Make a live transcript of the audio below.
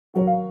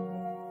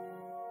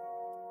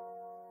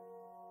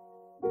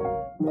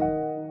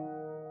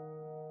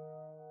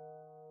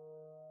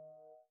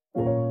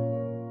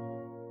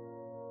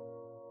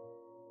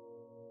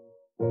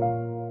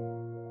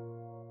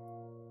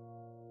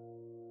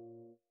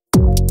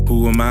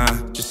Who am I?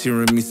 Just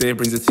hearing me say it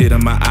brings a tear to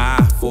my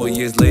eye. 4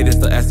 years later,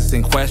 still ask the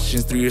same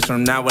questions. 3 years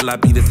from now, will I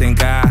be the same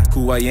guy?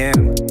 Who I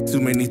am?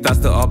 Too many thoughts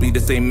to all be the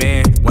same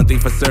man. One thing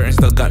for certain,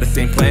 still got the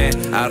same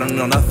plan. I don't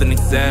know nothing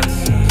except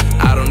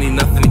I don't need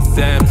nothing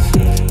except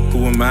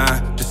who am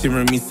I? Just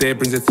hearing me say it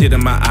brings a tear to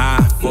my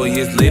eye. 4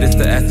 years later,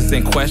 still ask the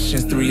same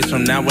questions. 3 years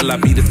from now, will I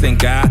be the same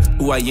guy?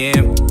 Who I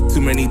am?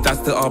 Too many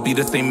thoughts to all be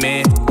the same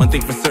man. One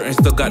thing for certain,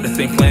 still got the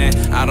same plan.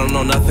 I don't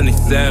know nothing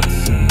except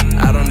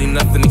I don't need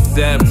nothing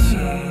except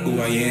who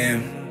I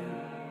am.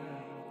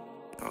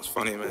 That was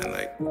funny, man.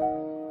 Like,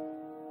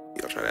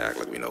 y'all try to act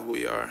like we know who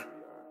we are.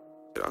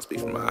 I'll speak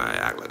from my eye,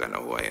 act like I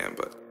know who I am,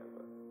 but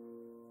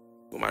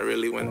who am I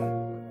really when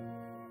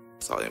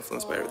it's all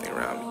influenced by everything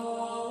around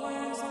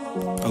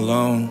me?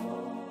 Alone,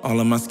 all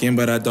in my skin,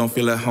 but I don't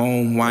feel at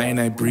home. Why ain't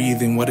I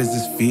breathing? What is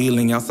this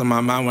feeling? Outside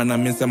my mind when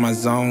I'm inside my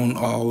zone.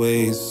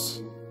 Always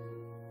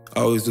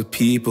with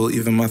people,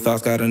 even my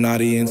thoughts got an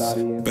audience.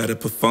 Better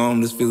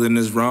perform, this feeling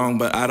is wrong,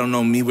 but I don't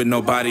know me with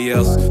nobody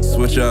else.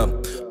 Switch up,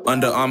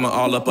 Under Armour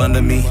all up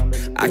under me.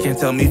 I can't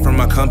tell me from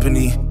my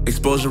company.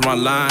 Exposure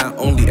online,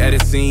 only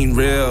edit scene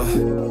real.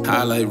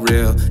 Highlight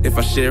real. If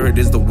I share it,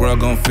 is the world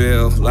gon'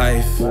 feel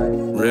life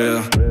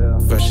real?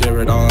 If I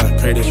share it all, I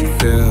pray that you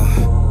feel.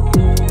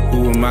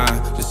 Who am I?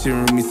 Just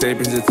hearing me say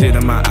brings a tear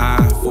to my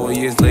eye. 4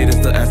 years later,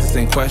 still ask the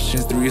same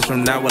questions. 3 years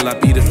from now, will I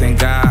be the same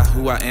guy?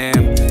 Who I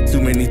am?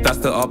 Too many thoughts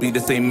to all be the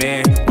same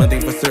man. One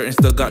thing for certain,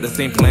 still got the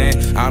same plan.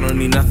 I don't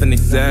need nothing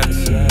except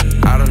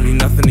I don't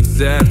need nothing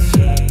except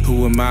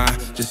who am I?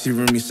 Just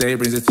hearing me say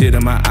brings a tear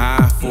to my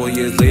eye. 4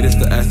 years later,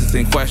 still ask the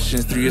same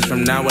questions. 3 years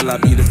from now, will I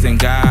be the same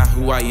guy?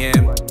 Who I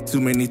am? Too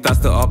many thoughts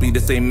to all be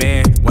the same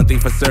man. One thing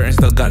for certain,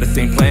 still got the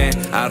same plan.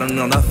 I don't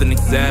know nothing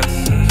except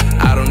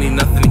I don't need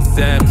nothing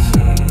except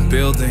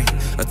building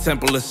a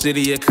temple, a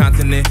city, a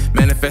continent,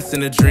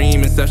 manifesting a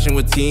dream, inception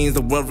with teens.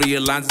 The world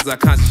realigns as our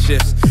conscious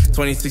shifts.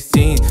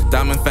 2016,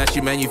 Diamond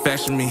Factory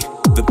manufactured me.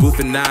 The Booth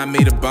and I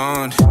made a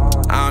bond.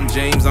 I'm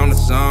James on the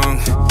song.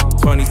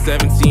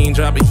 2017,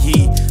 dropping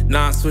heat.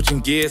 Now I'm switching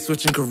gears,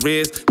 switching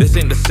careers. This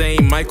ain't the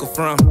same Michael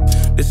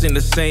this ain't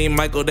the same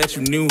Michael that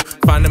you knew.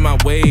 Finding my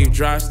wave,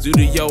 drive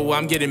studio,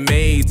 I'm getting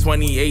made.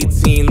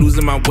 2018,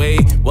 losing my way.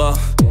 Well,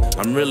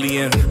 I'm really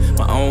in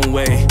my own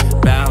way.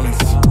 Balance.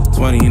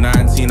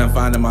 2019, I'm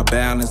finding my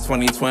balance.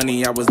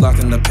 2020, I was locked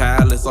in the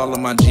palace. All of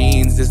my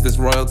genes, it's this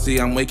royalty.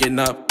 I'm waking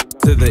up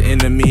to the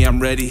enemy, I'm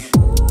ready.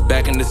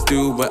 Back in the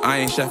stew, but I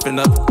ain't chefing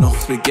up no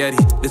spaghetti.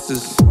 This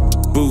is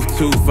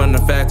Booth II from the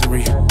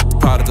factory,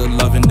 part of the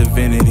love and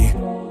divinity.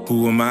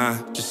 Who am I?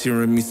 Just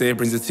hearing me say it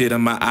brings a tear to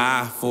my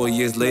eye. 4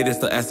 years later,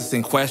 still ask the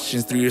same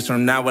questions. 3 years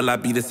from now, will I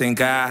be the same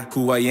guy?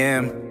 Who I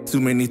am?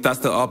 Too many thoughts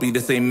to all be the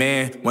same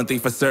man. One thing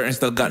for certain,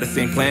 still got the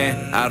same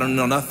plan. I don't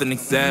know nothing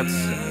except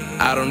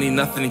I don't need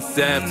nothing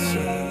except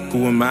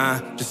who am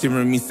I? Just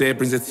hearing me say it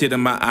brings a tear to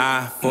my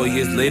eye. 4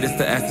 years later,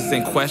 still ask the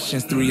same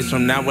questions. 3 years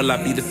from now, will I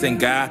be the same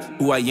guy?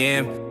 Who I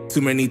am?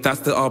 Too many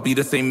thoughts to all be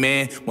the same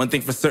man. One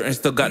thing for certain,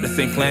 still got the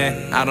same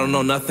plan. I don't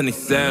know nothing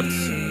except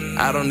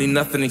I don't need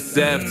nothing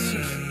except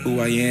who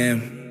I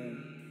am.